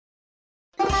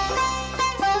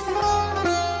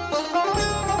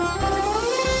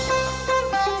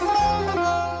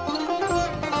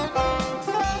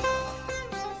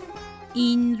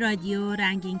این رادیو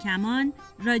رنگین کمان،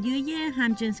 رادیوی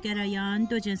همجنسگرایان،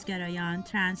 دوجنسگرایان،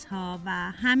 ترنس ها و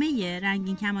همه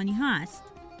رنگین کمانی ها است.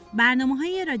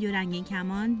 برنامه‌های رادیو رنگین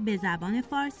کمان به زبان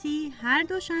فارسی هر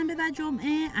دوشنبه و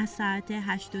جمعه از ساعت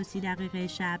 8:30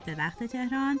 شب به وقت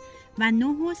تهران و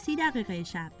 9:30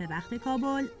 شب به وقت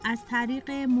کابل از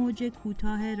طریق موج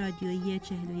کوتاه رادیویی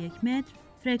 41 متر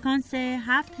فرکانس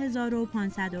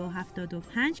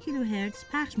 7575 کیلوهرتز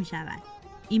پخش می شود.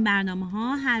 این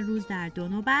برنامه‌ها هر روز در 2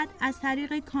 نوبت از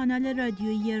طریق کانال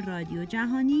رادیویی رادیو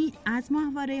جهانی از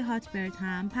ماهواره هاتبرد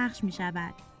هم پخش می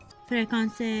شود.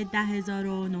 فرکانس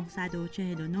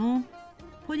 10949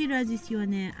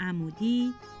 پولیرازیسیون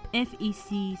عمودی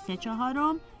FEC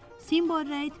 34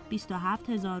 سیمبل ریت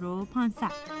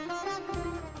 27500.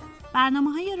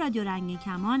 برنامه‌های رادیو رنگین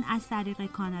کمان از طریق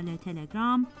کانال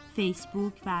تلگرام،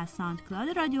 فیسبوک و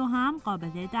ساندکلاد رادیو هم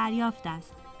قابل دریافت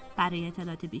است. برای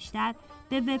اطلاعات بیشتر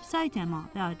به وبسایت ما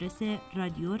به آدرس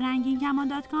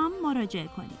radioranginkman.com مراجعه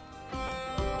کنید.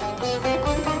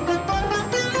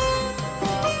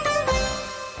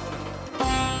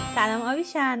 سلام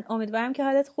آویشن، امیدوارم که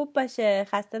حالت خوب باشه.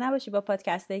 خسته نباشی با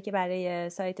پادکستایی که برای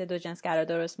سایت دو جنسگرا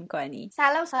درست میکنی.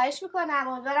 سلام، خواهش میکنم.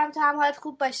 امیدوارم تو هم حالت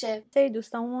خوب باشه. سری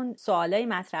دوستامون سوالایی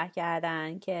مطرح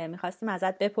کردن که میخواستیم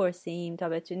ازت بپرسیم تا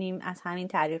بتونیم از همین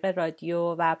طریق رادیو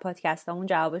و پادکستامون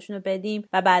جوابشون رو بدیم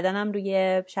و بعداً هم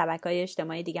روی شبکه‌های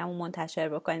اجتماعی دیگه‌مون منتشر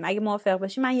بکنیم. اگه موافق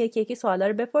باشی من یکی یکی سوالا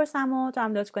رو بپرسم و تو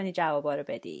هم لطف کنی جوابا رو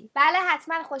بدی. بله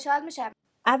حتما، خوشحال میشم.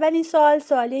 اولین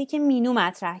سوالیه که مینو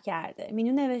مطرح کرده.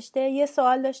 مینو نوشته یه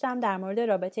سوال داشتم در مورد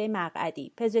رابطه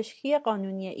مقعدی. پزشکی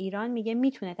قانونی ایران میگه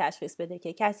میتونه تشخیص بده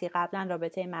که کسی قبلا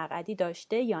رابطه مقعدی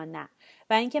داشته یا نه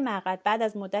و اینکه مقعد بعد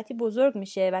از مدتی بزرگ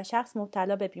میشه و شخص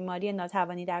مبتلا به بیماری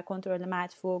ناتوانی در کنترل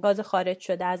مدفوع گاز خارج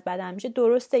شده از بدن میشه،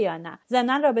 درسته یا نه؟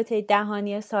 ضمن رابطه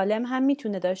دهانی سالم هم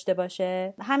میتونه داشته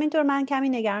باشه. همینطور من کمی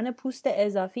نگران پوست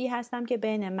اضافی هستم که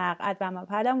بین مقعد و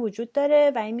مبهلم وجود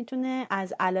داره و این میتونه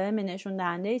از علائم نشون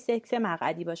دهنده سکس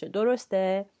مقعدی باشه،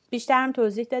 درسته؟ بیشتر هم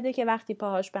توضیح داده که وقتی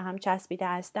پاهاش به هم چسبیده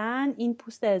هستن این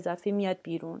پوست اضافی میاد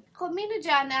بیرون. خب مینو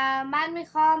جان، من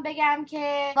میخوام بگم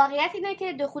که واقعیت اینه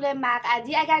که دخول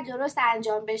مقعدی اگر درست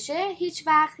انجام بشه هیچ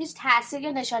وقت هیچ تاثیر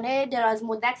یا نشانه دراز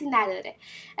مدتی نداره.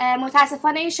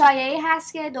 متاسفانه این شایعی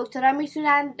هست که دکترها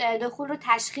میتونن دخول رو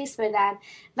تشخیص بدن،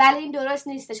 ولی این درست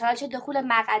نیستش. حالا چه دخول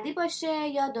مقعدی باشه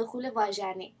یا دخول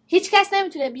واژنی، هیچ کس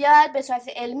نمیتونه بیاد به صورت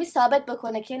علمی ثابت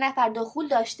بکنه که نفر دخول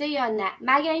داشته یا نه،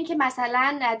 مگر اینکه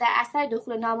مثلا در اثر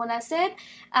دخول نامناسب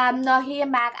ناحیه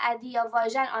مقعدی یا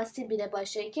واژن آسیب دیده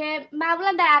باشه که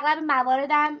معمولا در اغلب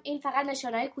مواردم این فقط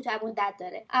نشانه‌های کوتاه مدت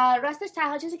داره. راستش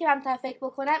تنها چیزی که من میتونم فکر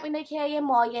بکنم اینه که یه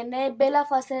معاینه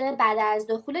بلافاصله بعد از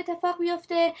دخول اتفاق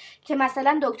بیفته که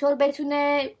مثلا دکتر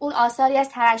بتونه اون آثاری از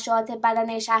ترشحات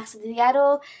بدن شخص دیگر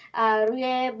رو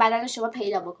روی بدن شما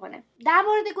پیدا بکنه. در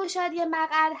مورد گشادی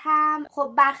مقعد هم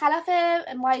خب برخلاف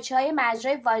مایچه‌های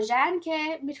مجرای واژن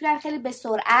که میتونن خیلی به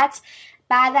سرعت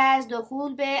بعد از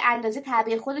دخول به اندازه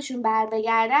طبیعی خودشون بر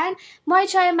بگردن،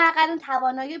 مایچه‌های مقعد اون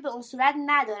توانایی به اون صورت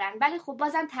ندارن، ولی خب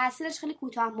بازم تاثیرش خیلی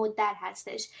کوتاه مدت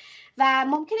هستش و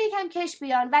ممکنه یکم کش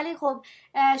بیان، ولی خب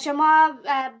شما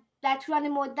در طولانی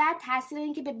مدت تاثیر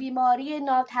این که به بیماری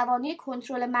ناتوانی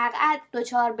کنترل مقعد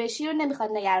دچار بشی رو نمیخواد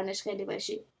نگرانش خیلی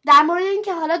باشی. در مورد این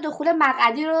که حالا دخول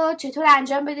مقعدی رو چطور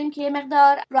انجام بدیم که یه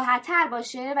مقدار راحت‌تر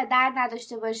باشه و درد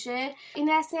نداشته باشه،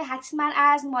 این است که حتما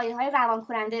از مایع‌های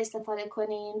روان‌کننده استفاده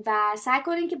کنین و سعی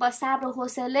کنین که با صبر و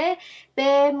حوصله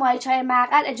به مایچه‌های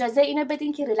مقعد اجازه اینو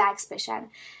بدین که ریلکس بشن.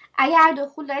 اگر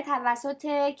دخول داره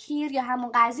توسط کیر یا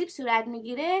همون قضیب صورت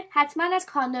میگیره، حتما از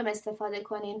کاندوم استفاده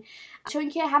کنین، چون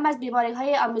که هم از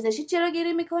بیماری‌های آمیزشی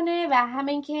جلوگیری میکنه و هم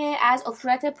اینکه از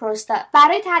عفونت پروستات.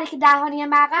 برای تحریک دهانی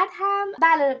مقعد هم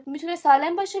بله میتونه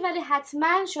سالم باشه، ولی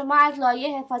حتما شما از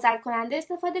لایه حفاظت کننده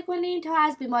استفاده کنین تا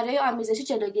از بیماری‌های آمیزشی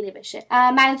جلوگیری بشه.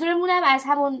 منظورمونم از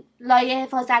همون لایه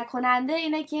حفاظت کننده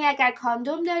اینه که اگر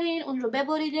کاندوم دارین اون رو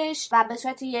ببریدش و به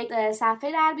صورت یک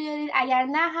صفحه در بیارین، اگر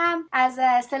نه هم از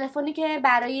تلفنی که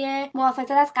برای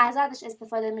محافظت از غذا ازش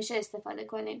استفاده میشه استفاده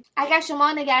کنین. اگر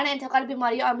شما نگران انتقال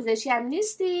بیماری آمیزشی هم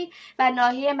نیستی و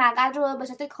ناحیه مقعد رو به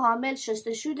صورت کامل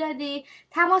شستشو دادی،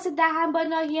 تماس دهن با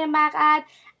ناحیه مقعد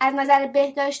از نظر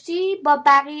بهداشتی با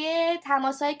بقیه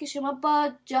تماسایی که شما با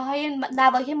جاهای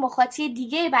نواحی مخاطی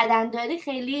دیگه بدن داری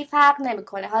خیلی فرق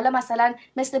نمیکنه. حالا مثلا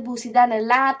مثل بوسیدن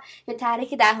لب یا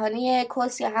تحریک دهانی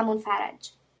کس یا همون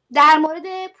فرنج. در مورد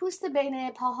پوست بین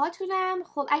پاهاتونم،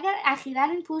 خب اگر اخیراً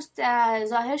این پوست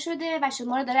ظاهر شده و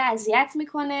شما رو داره اذیت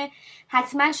میکنه،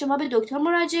 حتما شما به دکتر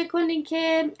مراجعه کنین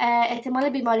که احتمال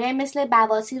بیماری‌های مثل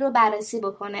بواسیر رو بررسی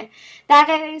بکنه. در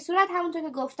غیر این صورت همونطور که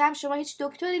گفتم شما هیچ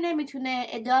دکتری نمیتونه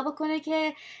ادعا بکنه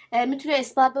که میتونه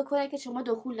اثبات بکنه که شما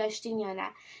دخول داشتین یا نه.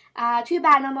 توی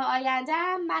برنامه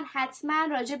آینده من حتما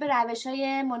راجع به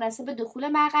روش‌های مناسب دخول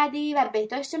مقعدی و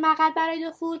بهداشت مقعد برای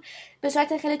دخول به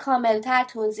صورت خیلی کاملتر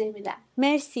توضیح میدم.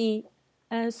 مرسی.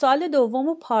 سوال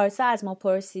دومو پارسا از ما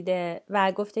پرسیده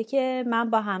و گفته که من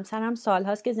با همسرم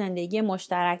سالهاست که زندگی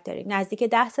مشترک داریم. نزدیک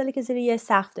 10 ساله که زیر یه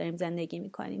سقف داریم زندگی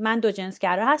میکنیم. من دو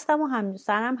جنسگرا هستم و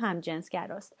همسرم هم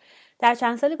جنسگراست. در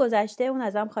چند سال گذشته اون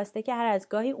ازم خواسته که هر از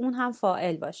گاهی اون هم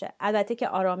فاعل باشه. البته که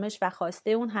آرامش و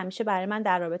خواسته اون همیشه برای من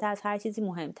در رابطه از هر چیزی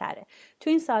مهمتره. تو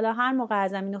این سالا هر موقع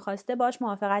ازم اینو خواسته باش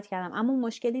موافقت کردم، اما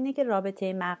مشکل اینه که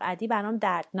رابطه مقعدی برام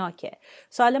دردناکه.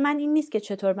 سوال من این نیست که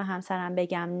چطور به همسرم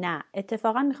بگم نه.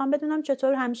 اتفاقا میخوام بدونم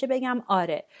چطور همیشه بگم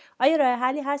آره. آیا راه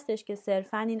حلی هستش که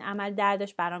صرفاً این عمل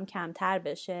دردش برام کمتر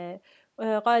بشه؟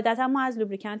 قاعدتا ما از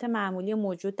لوبریکانت معمولی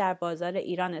موجود در بازار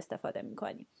ایران استفاده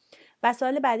میکنیم. و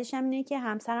سوال بعدیش هم اینه که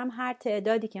همسرم هر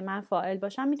تعدادی که من فاعل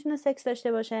باشم میتونه سکس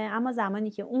داشته باشه، اما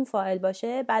زمانی که اون فاعل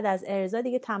باشه بعد از ارضا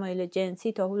دیگه تمایل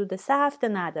جنسی تا حدود 3 هفته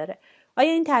نداره.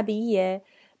 آیا این طبیعیه؟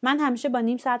 من همیشه با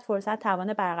نیم ساعت فرصت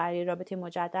توان برقراری رابطه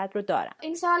مجدد رو دارم.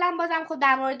 این سوالم بازم خود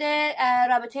در مورد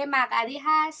رابطه مقعدی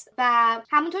هست و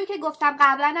همونطور که گفتم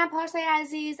قبلا هم پارسای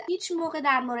عزیز، هیچ موقع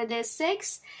در مورد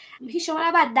سکس هیچ شما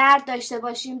نباید درد داشته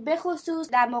باشیم، به خصوص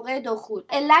در موقع دخول.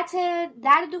 علت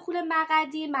درد دخول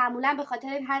مقعدی معمولا به خاطر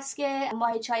این هست که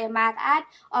ماهیچه‌های مقعد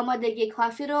آمادگی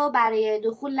کافی رو برای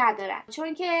دخول ندارن،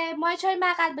 چون که ماهیچه‌های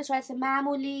مقعد به صورت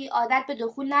معمولی عادت به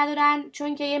دخول ندارن،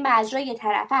 چون که یه مجرای یه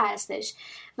طرفه هستش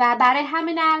و برای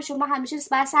همینم شما همیشه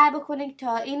باید سعی بکنید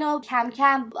تا اینو کم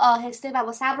کم آهسته و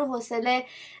با صبر و حوصله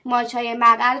ماهیچه‌های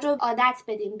مقعد رو عادت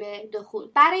بدین به دخول.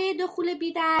 برای دخول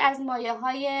بی‌درد از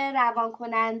مایه‌های روان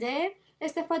کننده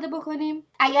استفاده بکنیم.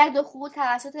 اگر دخول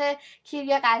توسط کیر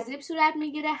یا قضیب صورت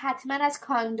میگیره حتما از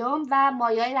کاندوم و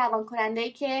مایه‌های روان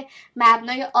کننده‌ای که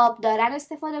مبنای آب دارن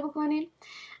استفاده بکنیم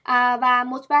و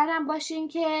مطمئنم باشین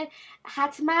که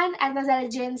حتما از نظر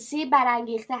جنسی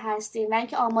برانگیخته هستین و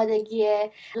اینکه آمادگی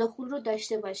دخول رو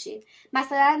داشته باشین.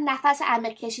 مثلا نفس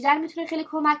عمیق کشیدن میتونه خیلی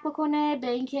کمک بکنه به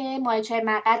اینکه ماهیچه‌های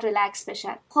مقعد ریلکس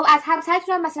بشن. خب از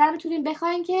همسرتون هم مثلا میتونین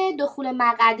بخواین که دخول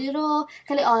مقعدی رو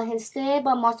خیلی آهسته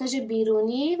با ماساژ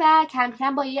بیرونی و کم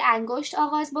کم با یه انگشت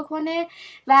آغاز بکنه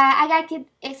و اگر که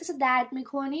احساس درد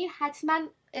میکنی حتما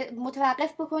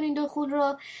متوقف بکنین دخول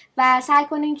رو و سعی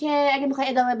کنین که اگه میخواین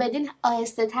ادامه بدین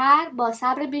آهسته تر، با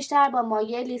صبر بیشتر، با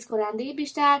مایه لیز کننده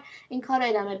بیشتر این کار رو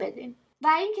ادامه بدین. و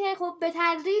اینکه خب به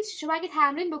تدریج شما اگه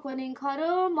تمرین بکنین این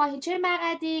کارو، ماهیچه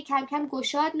مقعدی کم کم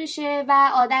گشاد میشه و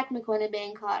عادت میکنه به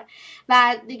این کار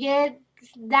و دیگه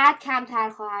درد کمتر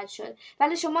خواهد شد.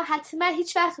 ولی شما حتما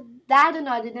هیچ وقت درد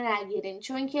نادیده نگیرین،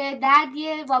 چون که درد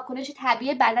یه واکنش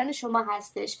طبیعی بدن شما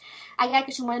هستش. اگر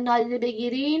که شما نادیده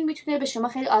بگیرین میتونه به شما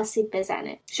خیلی آسیب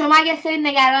بزنه. شما اگر خیلی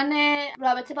نگران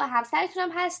رابطه با همسرتون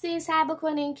هم هستین، سعی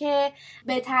بکنین که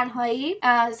به تنهایی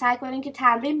سعی کنین که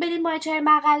تمرین بدین ماهیچه‌های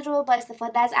مقعد رو با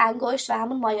استفاده از انگشت و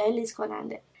همون مایه‌های لیز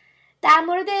کننده. در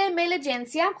مورد میل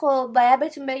جنسی هم خب باید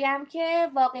بهتون بگم که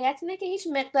واقعیت اینه که هیچ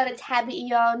مقدار طبیعی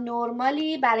یا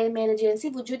نرمالی برای میل جنسی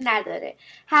وجود نداره.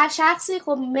 هر شخصی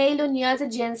خب میل و نیاز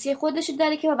جنسی خودشو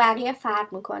داره که با بقیه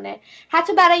فرق میکنه.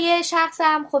 حتی برای شخص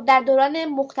هم خب در دوران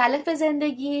مختلف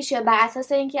زندگیش یا بر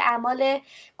اساس اینکه اعمال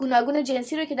گوناگون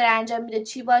جنسی رو که داره انجام میده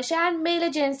چی باشن، میل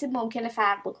جنسی ممکنه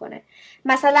فرق بکنه.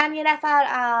 مثلا یه نفر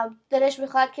دلش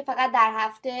میخواد که فقط در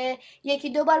هفته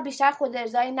 1-2 بار بیشتر خود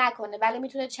ارضایی نکنه، ولی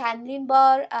میتونه چندین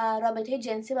بار رابطه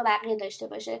جنسی با بقیه داشته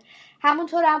باشه.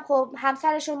 همونطور هم خب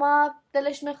همسر شما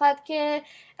دلش میخواد که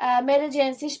میل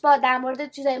جنسیش با در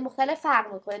مورد چیزای مختلف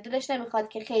فرق میکنه. دلش نمیخواد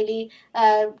که خیلی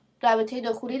رابطه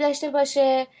دخولی داشته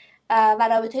باشه و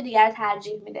رابطه دیگر رو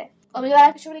ترجیح میده.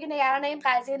 امیدوارم که شما دیگه نگران این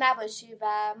قضیه نباشی و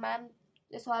من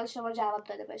سوال شما رو جواب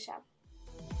داده باشم.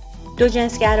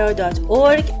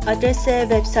 dojensgara.org آدرس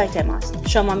وبسایت ماست.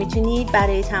 شما میتونید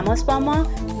برای تماس با ما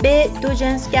به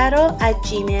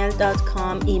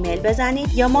dojensgara@gmail.com ایمیل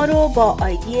بزنید یا ما رو با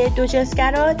آیدی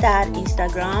دوجنسگرا در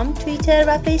اینستاگرام، توییتر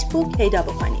و فیسبوک پیدا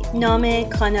بکنید. نام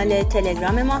کانال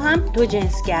تلگرام ما هم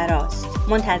دوجنسگراست.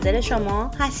 منتظر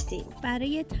شما هستیم.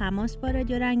 برای تماس با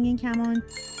رادیو رنگین کمان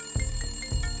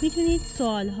میتونید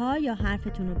سوالها یا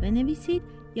حرفتون رو بنویسید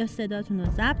یا صداتون رو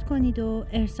ضبط کنید و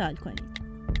ارسال کنید.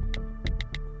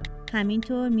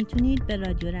 همینطور میتونید به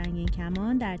رادیو رنگین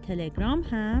کمان در تلگرام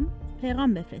هم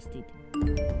پیغام بفرستید.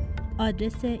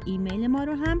 آدرس ایمیل ما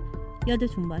رو هم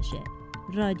یادتون باشه: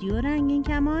 رادیو رنگین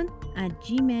کمان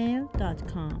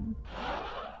 @gmail.com.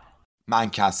 من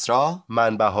کسرا.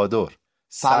 من بهادر.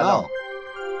 سلام.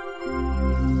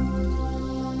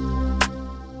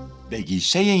 به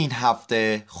گیشه این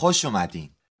هفته خوش اومدین.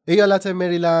 ایالت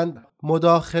مریلند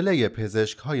مداخله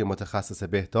پزشک‌های متخصص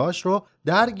بهداشت رو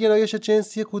در گرایش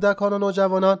جنسی کودکان و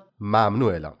نوجوانان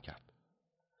ممنوع اعلام کرد.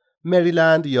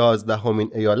 مریلند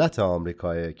 11مین ایالت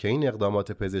آمریکاه که این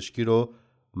اقدامات پزشکی رو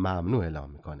ممنوع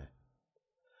اعلام میکنه.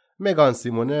 مگان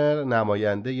سیمونر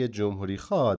نماینده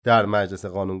جمهوری‌خواه در مجلس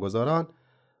قانونگذاران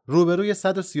روبروی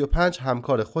 135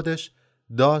 همکار خودش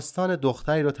داستان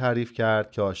دختری رو تعریف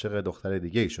کرد که عاشق دختر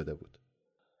دیگه‌ای شده بود.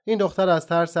 این دختر از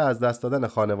ترس از دست دادن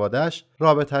خانواده‌اش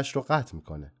رابطه‌اش رو قطع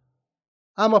میکنه.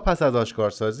 اما پس از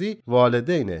آشکارسازی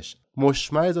والدینش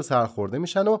مشمئز و سرخورده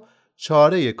میشن و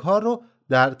چاره کار رو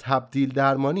در تبدیل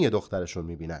درمانی دخترشون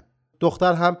میبینن.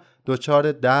 دختر هم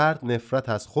دچار درد، نفرت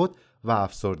از خود و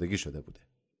افسردگی شده بوده.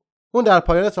 اون در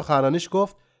پایان سخنرانیش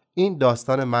گفت این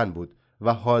داستان من بود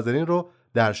و حاضرین رو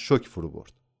در شوک فرو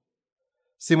برد.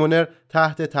 سیمونر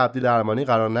تحت تبدیل درمانی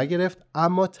قرار نگرفت،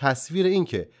 اما تصویر این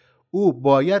که او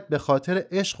باید به خاطر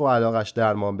عشق و علاقش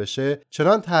درمان بشه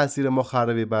چنان تأثیر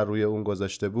مخربی بر روی اون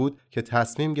گذاشته بود که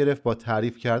تصمیم گرفت با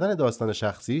تعریف کردن داستان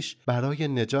شخصیش برای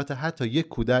نجات حتی یک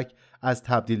کودک از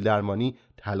تبدیل درمانی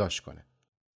تلاش کنه.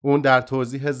 اون در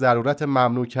توضیح ضرورت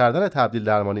ممنوع کردن تبدیل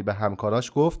درمانی به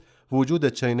همکاراش گفت وجود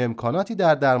چنین امکاناتی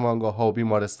در درمانگاه‌ها و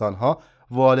بیمارستان‌ها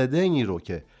والدینی رو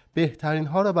که بهترین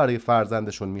ها رو برای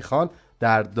فرزندشون میخوان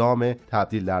در دام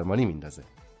تبدیل درمانی میندازه.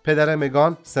 پدر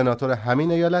مگان سناتور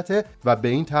همین ایالته و به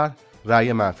این طرح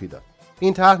رأی منفی داد.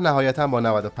 این طرح نهایتاً با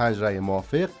 95 رأی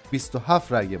موافق،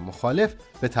 27 رأی مخالف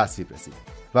به تصویب رسید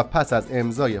و پس از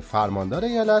امضای فرماندار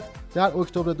ایالت در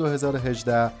اکتبر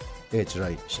 2018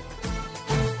 اجرایی میشه.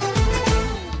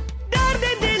 درد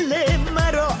دل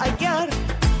مرا اگر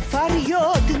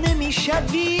فریاد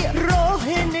نمیشوی، راه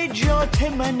نجات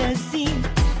من از این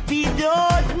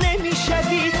بیداد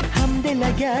نمیشوی، همدل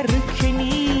اگر که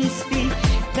نیستی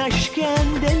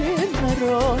نشکن دل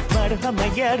مرا، مرهم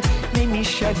اگر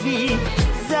نمیشوی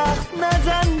زخم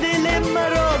نزن دل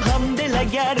مرا، همدل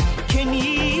اگر که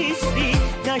نیستی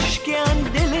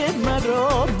نشکن دل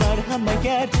مرا، مرهم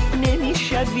اگر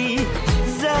نمیشوی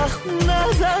زخم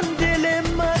نزن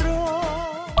دل مرا.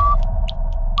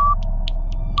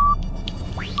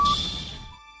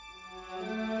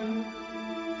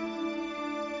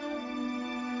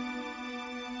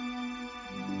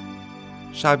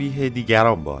 شبیه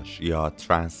دیگران باش یا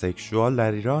ترانسکشوال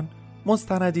در ایران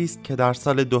مستندی است که در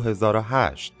سال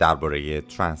 2008 درباره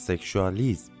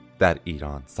ترانسکشوالیسم در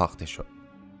ایران ساخته شد.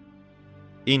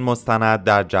 این مستند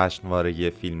در جشنواره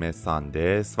فیلم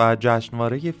ساندس و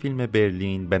جشنواره فیلم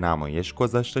برلین به نمایش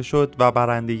گذاشته شد و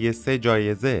برنده 3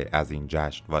 جایزه از این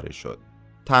جشنواره شد.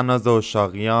 تناز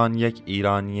اشاقیان یک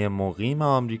ایرانی مقیم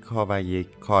آمریکا و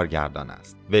یک کارگردان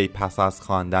است. وی پس از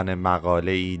خواندن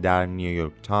مقاله‌ای در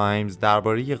نیویورک تایمز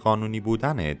درباره قانونی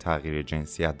بودن تغییر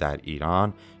جنسیت در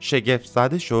ایران شگفت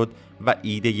زده شد و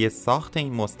ایده ساخت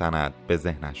این مستند به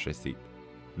ذهنش رسید.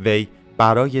 وی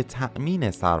برای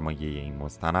تأمین سرمایه این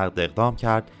مستند اقدام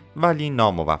کرد ولی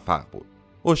ناموفق بود.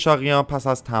 اشاقیان پس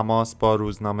از تماس با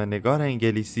روزنامه نگار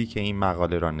انگلیسی که این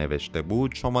مقاله را نوشته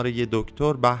بود، شماره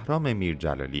دکتر بهرام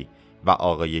میرجلالی و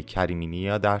آقای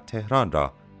کریمینیا در تهران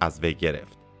را از وی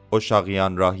گرفت.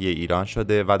 اشاقیان راهی ایران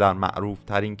شده و در معروف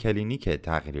ترین کلینیک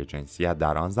تغییر جنسیت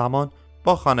در آن زمان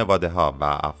با خانواده ها و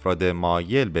افراد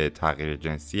مایل به تغییر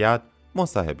جنسیت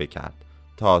مصاحبه کرد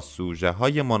تا سوژه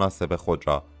های مناسب خود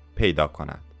را پیدا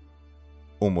کند.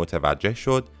 او متوجه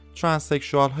شد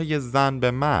ترانسکشوال های زن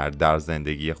به مرد در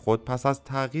زندگی خود پس از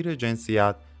تغییر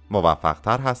جنسیت موفق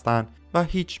تر هستند و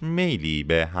هیچ میلی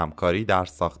به همکاری در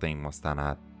ساخت این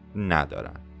مستند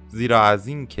ندارند، زیرا از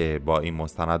این که با این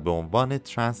مستند به عنوان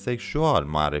ترانسکشوال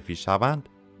معرفی شوند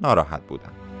ناراحت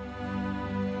بودند.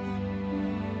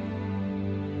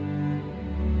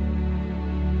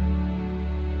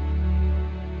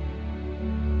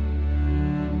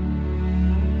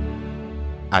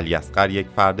 علی اصغر یک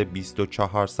فرد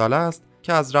 24 ساله است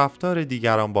که از رفتار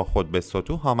دیگران با خود به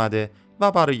سطوح آمده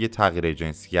و برای تغییر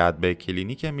جنسیت به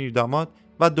کلینیک میرداماد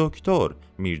و دکتر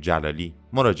میرجلالی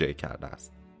مراجعه کرده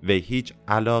است. وی هیچ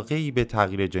علاقه‌ای به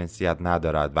تغییر جنسیت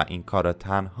ندارد و این کار را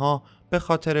تنها به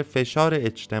خاطر فشار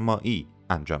اجتماعی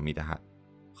انجام می‌دهد.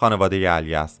 خانواده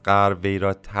علی اصغر وی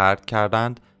را طرد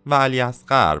کردند و علی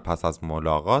اصغر پس از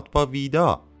ملاقات با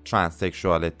ویدا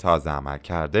ترانسکشوال تازه عمل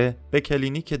کرده به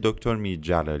کلینیک دکتر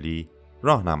میرجلالی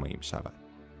راهنمایی می‌شود.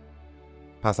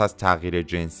 پس از تغییر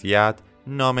جنسیت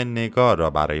نام نگار را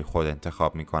برای خود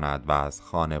انتخاب می‌کند و از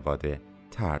خانواده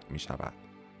طرد می‌شود.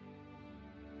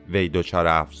 وی دچار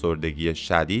افسردگی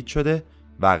شدید شده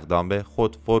و اقدام به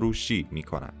خودفروشی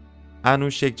می‌کند.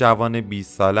 انوش یک جوان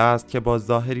 20 ساله است که با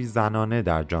ظاهری زنانه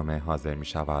در جامعه حاضر می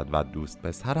شود و دوست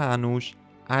پسر انوش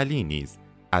علی نیز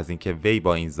از اینکه وی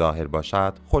با این ظاهر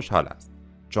باشد خوشحال است،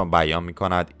 چون بیان می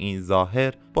کند این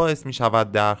ظاهر باعث می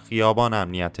شود در خیابان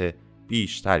امنیت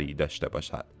بیشتری داشته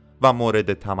باشد و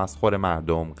مورد تمسخر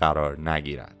مردم قرار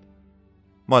نگیرد.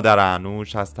 مادر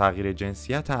انوش از تغییر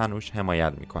جنسیت انوش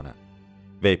حمایت می کند.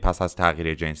 وی پس از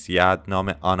تغییر جنسیت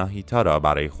نام آناهیتا را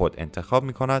برای خود انتخاب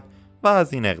می کند و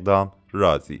از این اقدام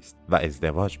راضی است و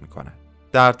ازدواج می کند.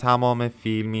 در تمام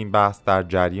فیلم این بحث در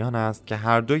جریان است که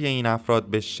هر دوی این افراد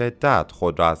به شدت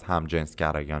خود را از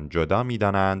همجنسگرایان جدا می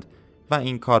دانند و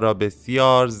این کار را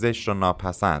بسیار زشت و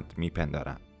ناپسند می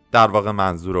پندارند. در واقع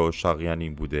منظور عشاقیان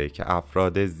این بوده که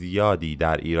افراد زیادی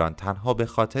در ایران تنها به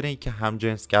خاطر اینکه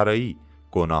همجنسگرایی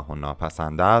گناه و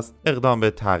ناپسند است اقدام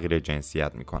به تغییر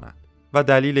جنسیت می کنند و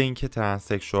دلیل اینکه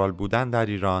ترنسکشوال بودن در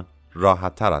ایران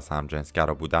راحت تر از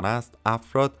همجنسگرا بودن است،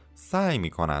 افراد سعی می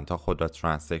کنند تا خود را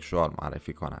ترنسکشوال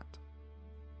معرفی کنند.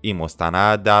 این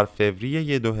مستند در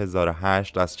فوریه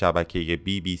 2008 از شبکه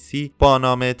BBC با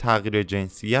نام تغییر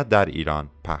جنسیت در ایران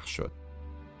پخش شد.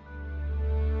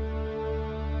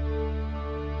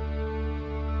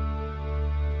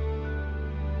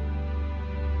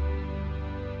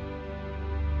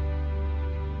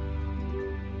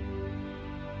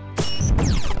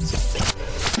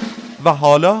 و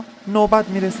حالا نوبت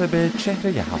میرسه به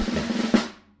چهره هفته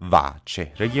و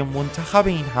چهره منتخب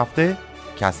این هفته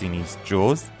کسی نیست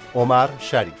جز عمر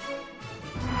شریف.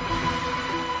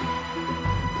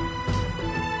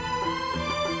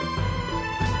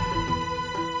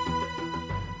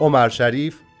 عمر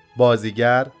شریف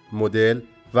بازیگر، مدل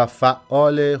و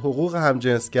فعال حقوق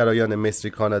همجنسگرایان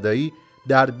مصری کانادایی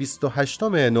در 28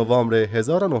 نوامبر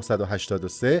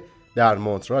 1983 در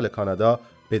مونترال کانادا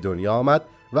به دنیا آمد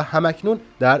و همکنون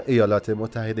در ایالات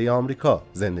متحده آمریکا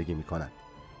زندگی می کند.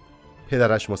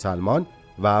 پدرش مسلمان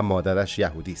و مادرش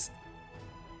یهودی است.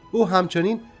 او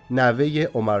همچنین نوه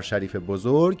عمر شریف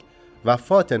بزرگ و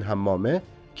فاطن حمامه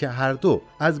که هر دو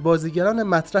از بازیگران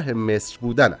مطرح مصر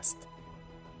بودن است.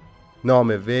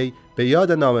 نام وی به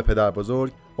یاد نام پدر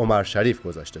بزرگ عمر شریف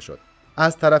گذاشته شد.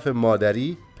 از طرف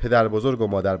مادری پدر بزرگ و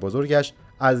مادر بزرگش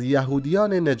از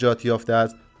یهودیان نجات یافته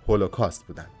از هولوکاست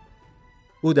بودند.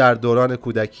 او در دوران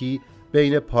کودکی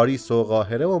بین پاریس و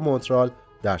قاهره و مونترال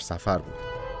در سفر بود.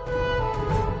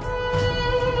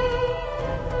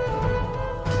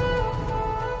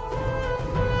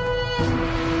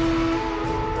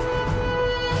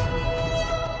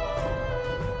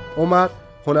 عمر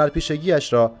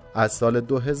هنرپیشگیش را از سال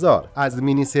 2000 از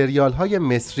مینی سریال های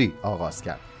مصری آغاز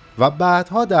کرد و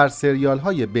بعدها در سریال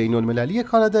های بین المللی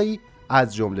کانادایی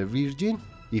از جمله ویرجین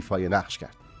ایفای نقش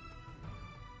کرد.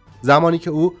 زمانی که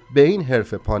او به این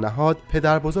حرفه پا نهاد،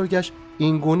 پدر بزرگش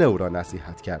این گونه او را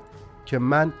نصیحت کرد که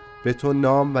من به تو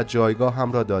نام و جایگاه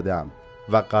هم را دادم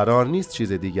و قرار نیست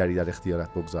چیز دیگری در اختیارت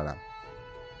بگذارم.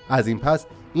 از این پس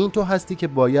این تو هستی که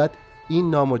باید این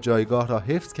نام و جایگاه را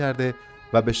حفظ کرده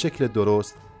و به شکل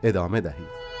درست ادامه دهی.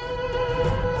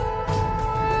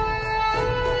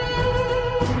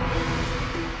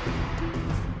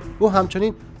 او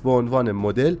همچنین به عنوان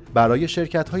مدل برای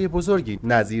شرکت‌های بزرگی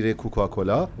نظیر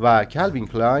کوکاکولا و کلوین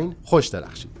کلاین خوش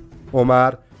درخشید.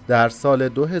 عمر در سال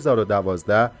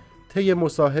 2012 طی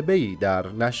مصاحبه‌ای در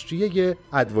نشریه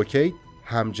ادوکیت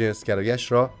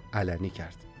همجنسگرایی‌اش را علنی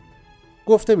کرد.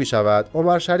 گفته می شود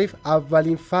عمر شریف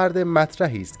اولین فرد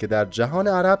مطرحی است که در جهان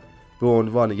عرب به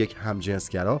عنوان یک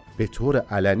همجنسگرا به طور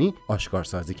علنی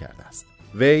آشکارسازی کرده است.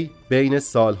 وی بین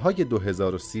سالهای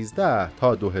 2013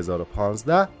 تا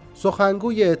 2015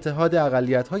 سخنگوی اتحاد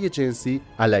اقلیت‌های جنسی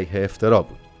علیه افترا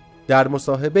بود. در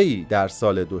مصاحبه‌ای در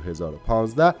سال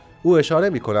 2015 او اشاره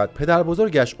می‌کند پدر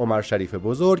بزرگش عمر شریف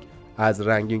بزرگ از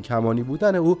رنگین کمانی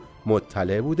بودن او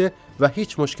مطلع بوده و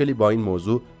هیچ مشکلی با این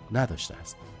موضوع نداشته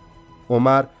است.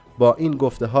 عمر با این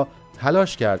گفته‌ها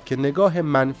تلاش کرد که نگاه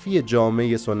منفی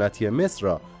جامعه سنتی مصر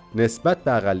را نسبت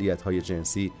به اقلیت‌های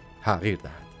جنسی تغییر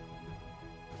دهد.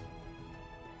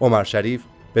 عمر شریف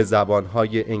به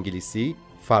زبان‌های انگلیسی،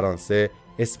 فرانسه،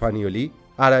 اسپانیولی،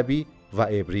 عربی و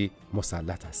عبری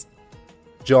مسلط است.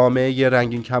 جامعه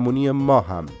رنگین کمونی ما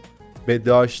هم به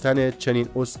داشتن چنین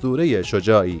اسطوره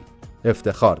شجاعی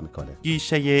افتخار میکنه.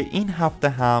 گیشه این هفته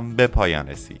هم به پایان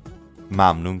رسید.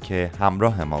 ممنون که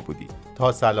همراه ما بودید.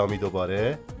 تا سلامی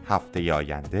دوباره، هفته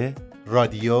آینده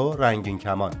رادیو رنگین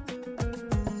کمان.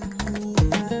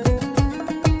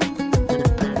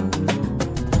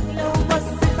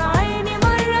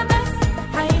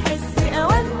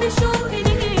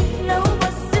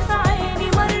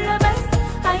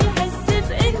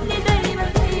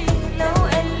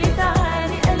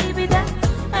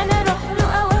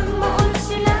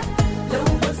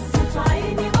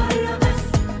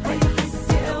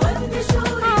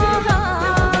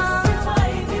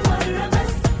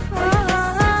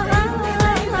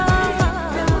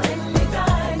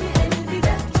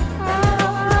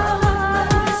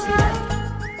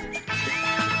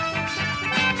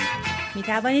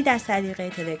 توانید از طریق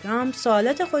تلگرام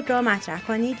سوالات خود را مطرح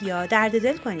کنید یا درد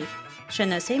دل کنید.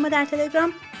 شناسه ما در تلگرام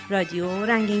رادیو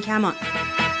رنگین کمان.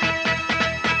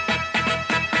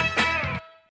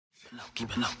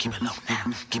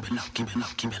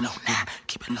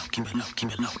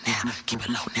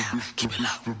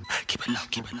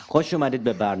 خوش اومدید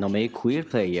به برنامه کویر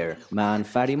پلیر. من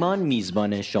فریمان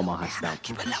میزبان شما هستم.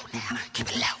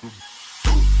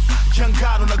 Young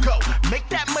God on the go, make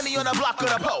that money on the block of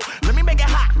the pole. Let me make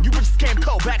it hot, you bitches came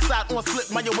cold. Backside on slip,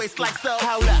 mind your waist like so.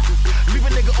 Hold up, leave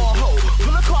a nigga on hold.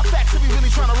 Pull a car facts if we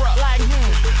really tryna rock. Like,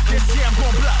 this jam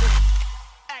gon' blow.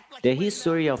 The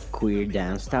History of Queer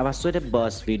Dance توسط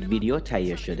بازفید ویدیو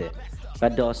تهیه شده و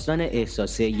داستان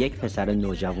احساسی یک پسر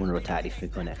نوجوان رو تعریف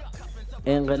میکنه.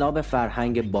 انقلاب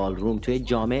فرهنگ بالروم توی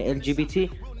جامعه LGBT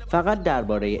فقط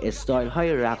درباره استایل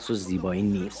های رقص و زیبایی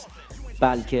نیست،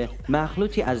 بلکه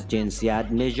مخلوطی از جنسیت،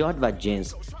 نژاد و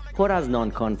جنس، پر از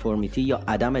نان کانفورمیتی یا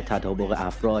عدم تطابق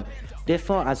افراد،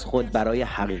 دفاع از خود برای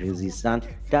حقیقی زیستن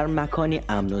در مکانی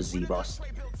امن و زیباست.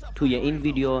 توی این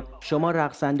ویدیو شما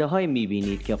رقصنده های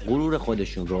میبینید که غرور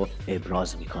خودشون رو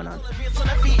ابراز میکنن.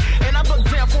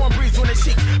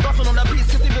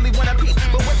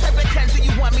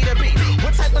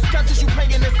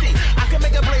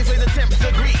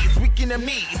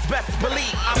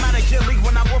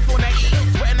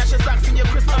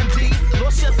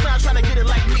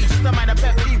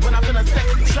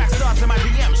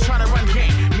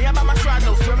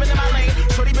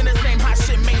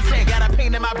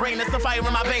 It's the fire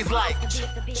in my veins like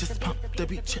just pump the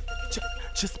beat,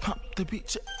 just pump the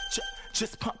beat,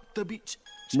 just pump the beat.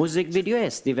 موزیک ویدیو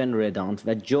استیون ردانت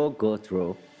و جو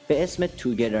گوترو به اسم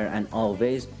Together and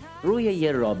Always روی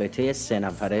یه رابطه 3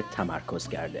 نفره تمرکز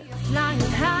کرده.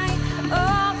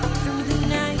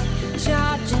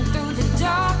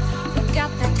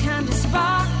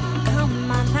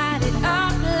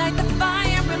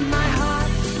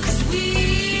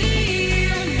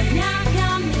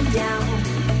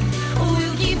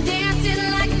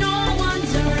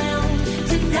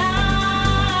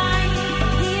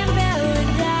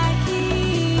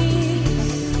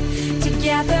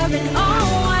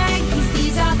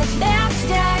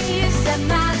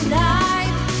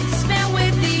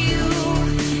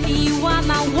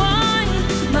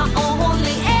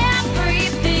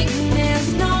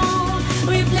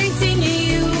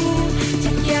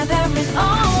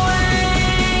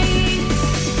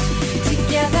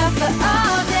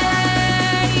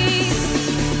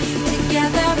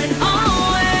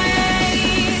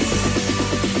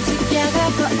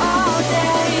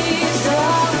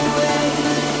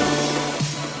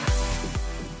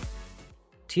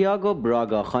 تییاگو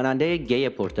براگا خواننده گی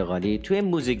پرتغالی توی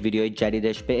موزیک ویدیوی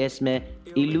جدیدش به اسم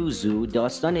ایلوزو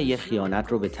داستان یه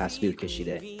خیانت رو به تصویر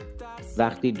کشیده.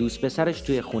 وقتی دوست پسرش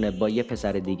توی خونه با یه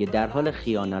پسر دیگه در حال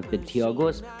خیانت به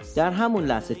تییاگوست، در همون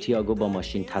لحظه تییاگو با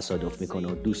ماشین تصادف میکنه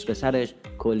و دوست پسرش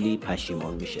کلی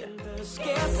پشیمان میشه.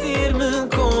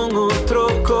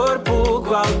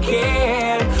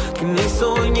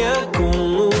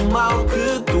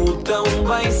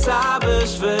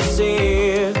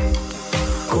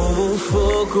 Como um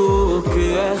fogo que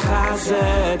arrasa,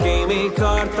 queima e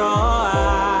corta o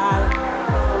ar.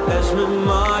 As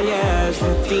memórias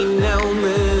de ti não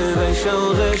me deixam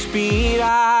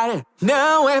respirar.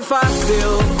 Não é fácil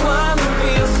quando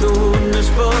penso nas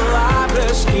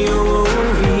palavras que eu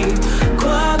ouvi.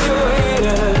 Quando eu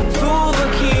era tudo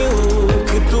aquilo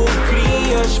que tu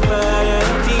querias para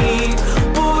ti.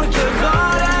 Porque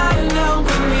agora não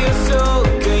conheço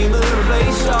quem me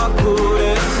deixa o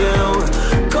coração.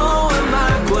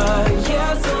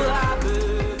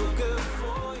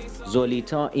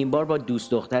 زولیتا این بار با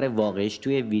دوست دختر واقعیش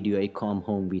توی ویدیوی کام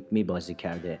هوم ویت می بازی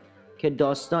کرده که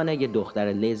داستان یه دختر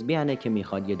لزبیانه که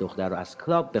میخواد یه دختر رو از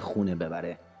کلاب به خونه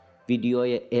ببره.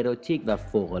 ویدیوی اروتیک و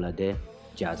فوق‌العاده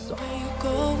جذاب.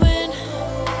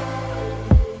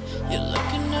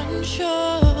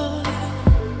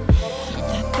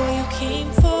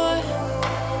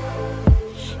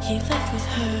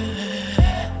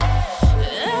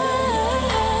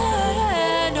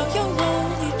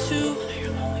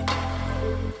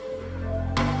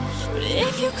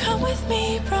 Come with me,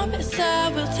 promise I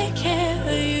will take care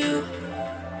of you.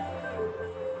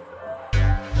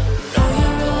 Know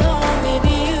you're alone,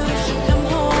 maybe you should come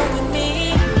home with me.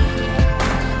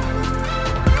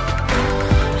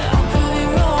 I'll prove you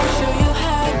wrong, show you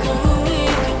how good we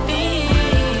could be.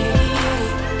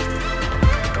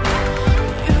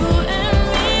 You and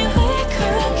me, we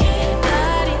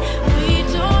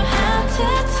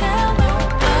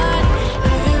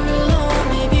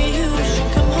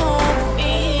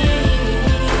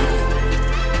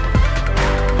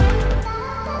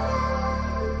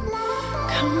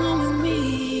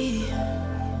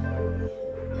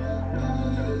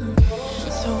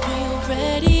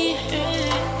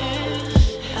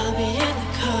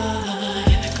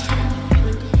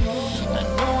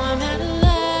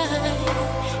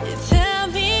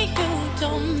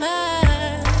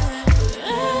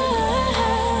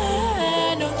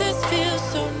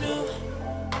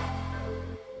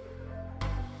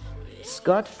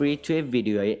اسکات فرید توی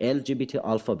ویدیوهای LGBT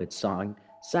Alphabet Song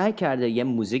سعی کرده یه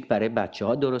موزیک برای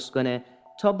بچه‌ها درست کنه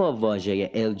تا با واژه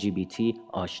LGBT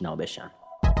آشنا بشن.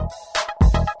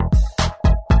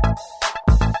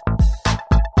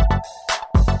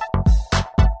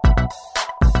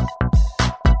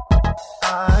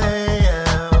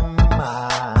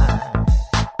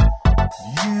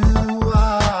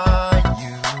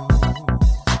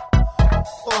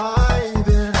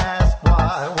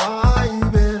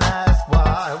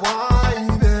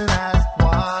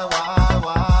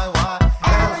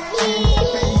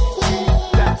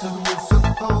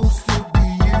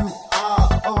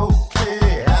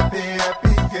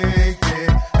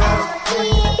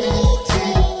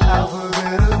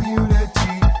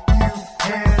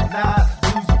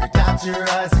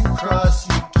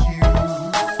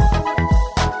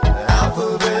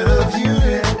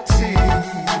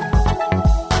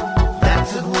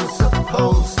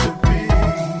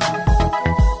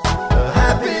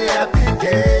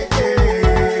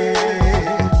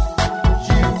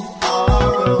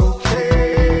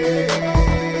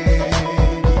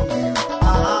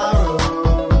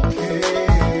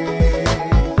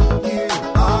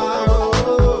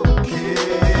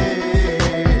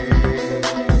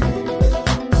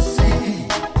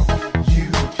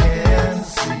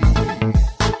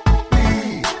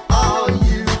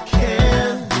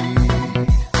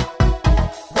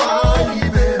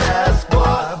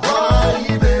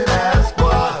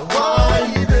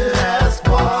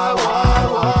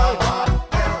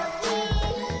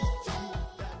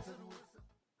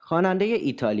 خواننده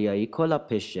ایتالیایی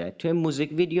کلاپشه توی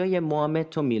موزیک ویدیوی محمد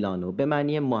تو میلانو به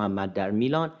معنی محمد در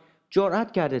میلان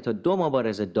جرأت کرده تا 2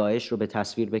 مبارز داعش رو به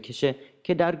تصویر بکشه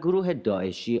که در گروه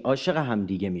داعشی عاشق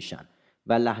همدیگه میشن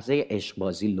و لحظه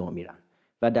عشقبازی لو میرن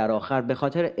و در آخر به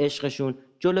خاطر عشقشون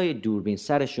جلوی دوربین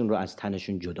سرشون رو از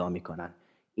تنشون جدا میکنن.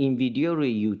 این ویدیو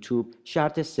روی یوتیوب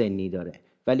شرط سنی داره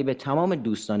ولی به تمام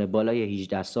دوستان بالای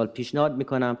 18 سال پیشنهاد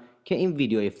میکنم که این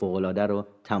ویدیوی فوق‌العاده رو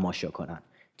تماشا کنن.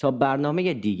 تا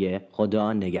برنامه دیگه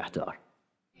خدا نگهدار.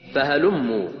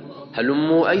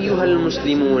 هلموا أيها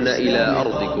المسلمون إلى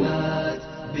أرضكم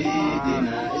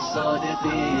بدماء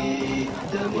الصادقين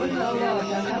دم الأرواح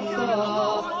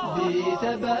حقا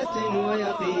بثبات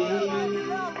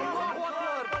ويقين.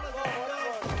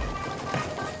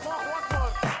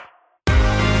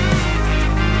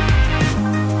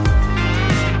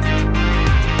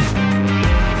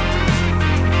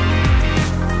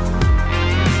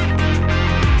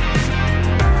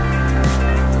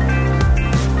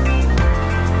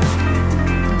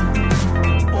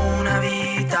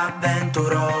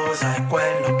 Avventurosa è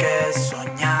quello che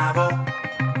sognavo,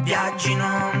 viaggi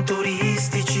non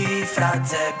turistici fra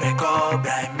zebre,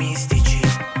 cobra e mistici,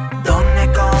 donne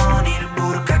con il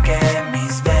burka che mi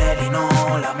svelino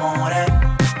l'amore,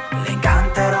 le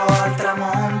incanterò al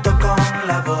tramonto con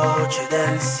la voce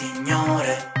del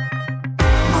Signore.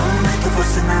 Momento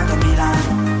forse nato a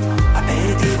Milano,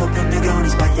 aperitivo più negroni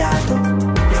sbagliato,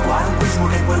 il qualunquismo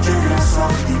che poi genera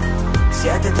soldi.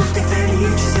 Siete tutti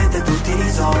felici, siete tutti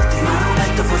risolti. Ma non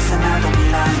letto forse nato a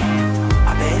Milano,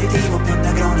 aperitivo più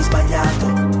negroni sbagliato,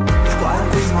 il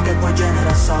qualunquismo che poi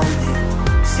genera soldi.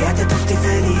 Siete tutti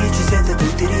felici, siete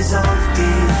tutti risolti.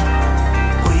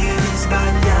 Qui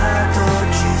sbagliato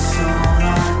ci sono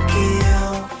anch'io.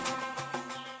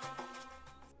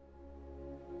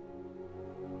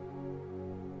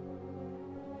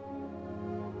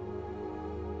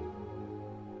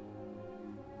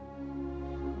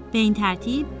 به این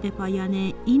ترتیب به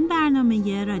پایان این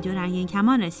برنامه رادیو رنگین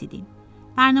کمان رسیدیم.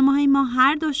 برنامه‌های ما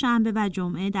هر دوشنبه و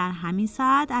جمعه در همین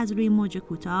ساعت از روی موج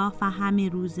کوتاه و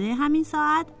همین روزه همین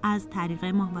ساعت از طریق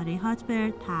ماهواره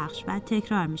هاتبرد پخش و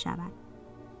تکرار می شود.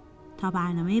 تا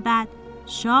برنامه بعد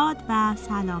شاد و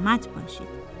سلامت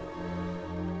باشید.